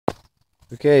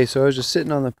Okay, so I was just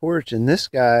sitting on the porch and this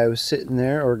guy was sitting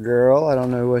there, or girl, I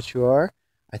don't know what you are.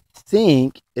 I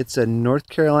think it's a North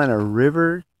Carolina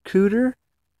River Cooter,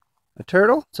 a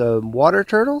turtle. It's a water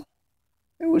turtle.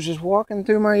 It was just walking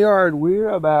through my yard. We're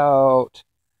about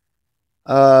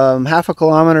half a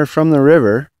kilometer from the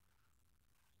river.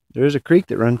 There's a creek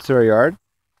that runs through our yard.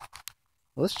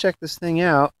 Let's check this thing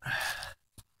out.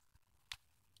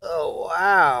 Oh,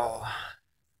 wow.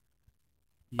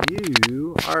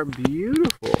 You are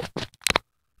beautiful.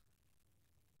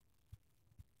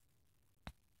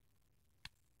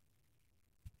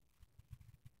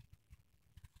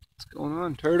 What's going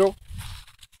on, turtle?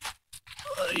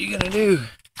 What are you gonna do?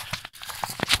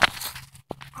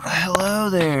 Hello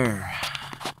there.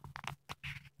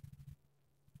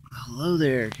 Hello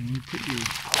there. Can you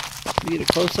get a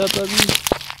close up of you?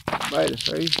 Don't bite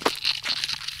us, right?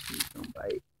 Please don't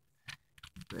bite.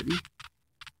 Buddy.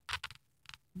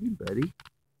 Hey, buddy.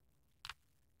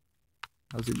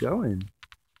 How's it going?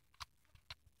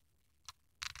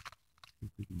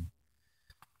 This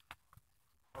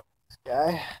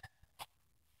guy.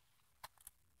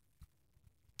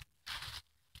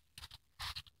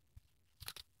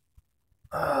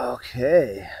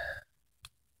 Okay.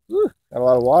 Woo, got a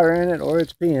lot of water in it, or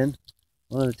it's peeing.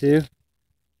 One of the two.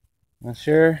 Not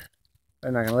sure.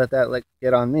 I'm not gonna let that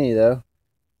get on me though.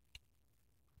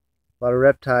 A lot of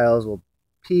reptiles will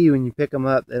pee when you pick them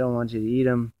up. They don't want you to eat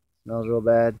them. Smells real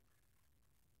bad.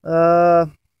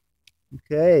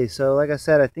 Okay, so like I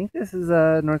said, I think this is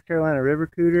a North Carolina River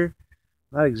Cooter.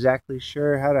 Not exactly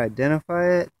sure how to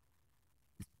identify it.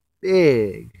 It's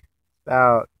big.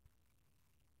 About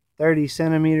 30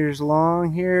 centimeters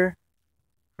long here.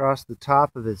 Across the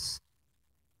top of its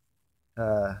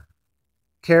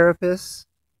carapace.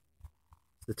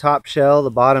 The top shell,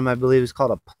 the bottom I believe is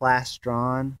called a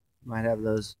plastron. Might have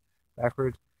those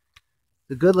backwards.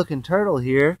 It's a good looking turtle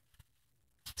here.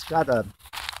 It's got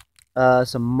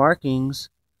some markings,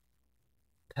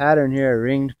 pattern here, a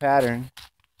ringed pattern.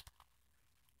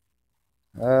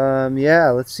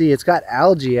 Yeah, let's see. It's got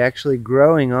algae actually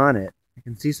growing on it. I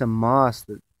can see some moss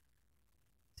that's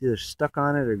either stuck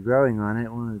on it or growing on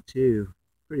it, one of the two.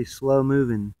 Pretty slow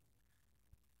moving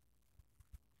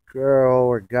girl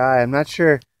or guy. I'm not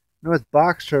sure. I know with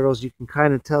box turtles, you can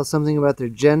kind of tell something about their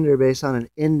gender based on an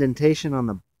indentation on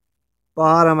the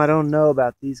bottom. I don't know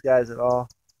about these guys at all.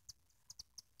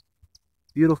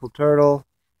 Beautiful turtle.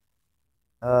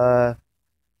 Gonna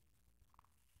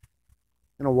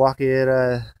walk it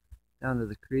down to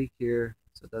the creek here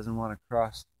so it doesn't want to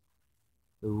cross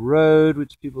the road,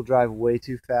 which people drive way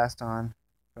too fast on in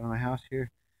front of my house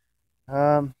here.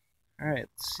 All right,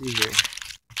 let's see here.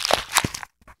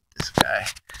 This guy.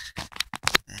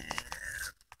 And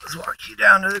let's walk you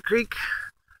down to the creek.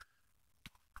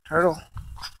 Turtle.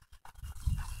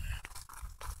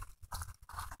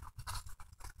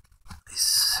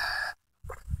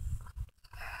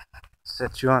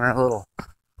 Set you on our little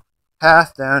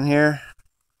path down here.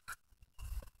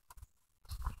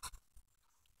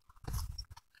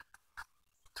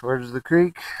 Towards the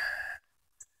creek.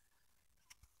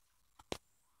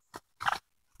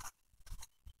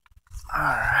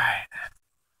 Alright.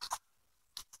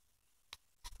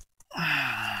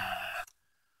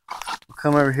 We'll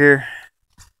come over here,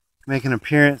 make an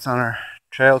appearance on our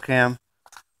trail cam.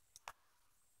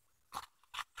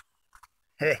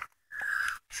 Hey,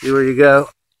 see where you go.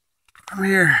 Come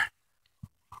here.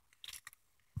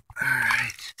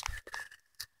 Alright.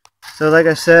 So like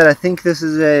I said, I think this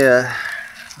is a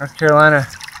North Carolina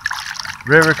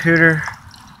River Cooter.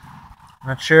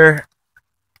 Not sure.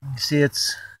 You see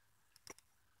it's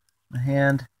my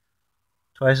hand,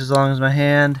 twice as long as my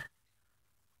hand.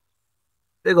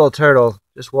 Big old turtle.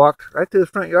 Just walked right through the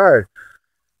front yard.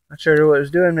 Not sure what it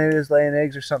was doing. Maybe it was laying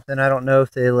eggs or something. I don't know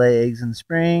if they lay eggs in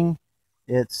spring.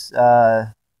 It's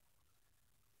the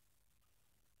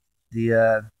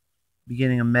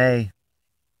beginning of May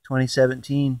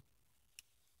 2017.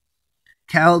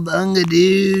 Cowabunga,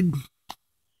 dude.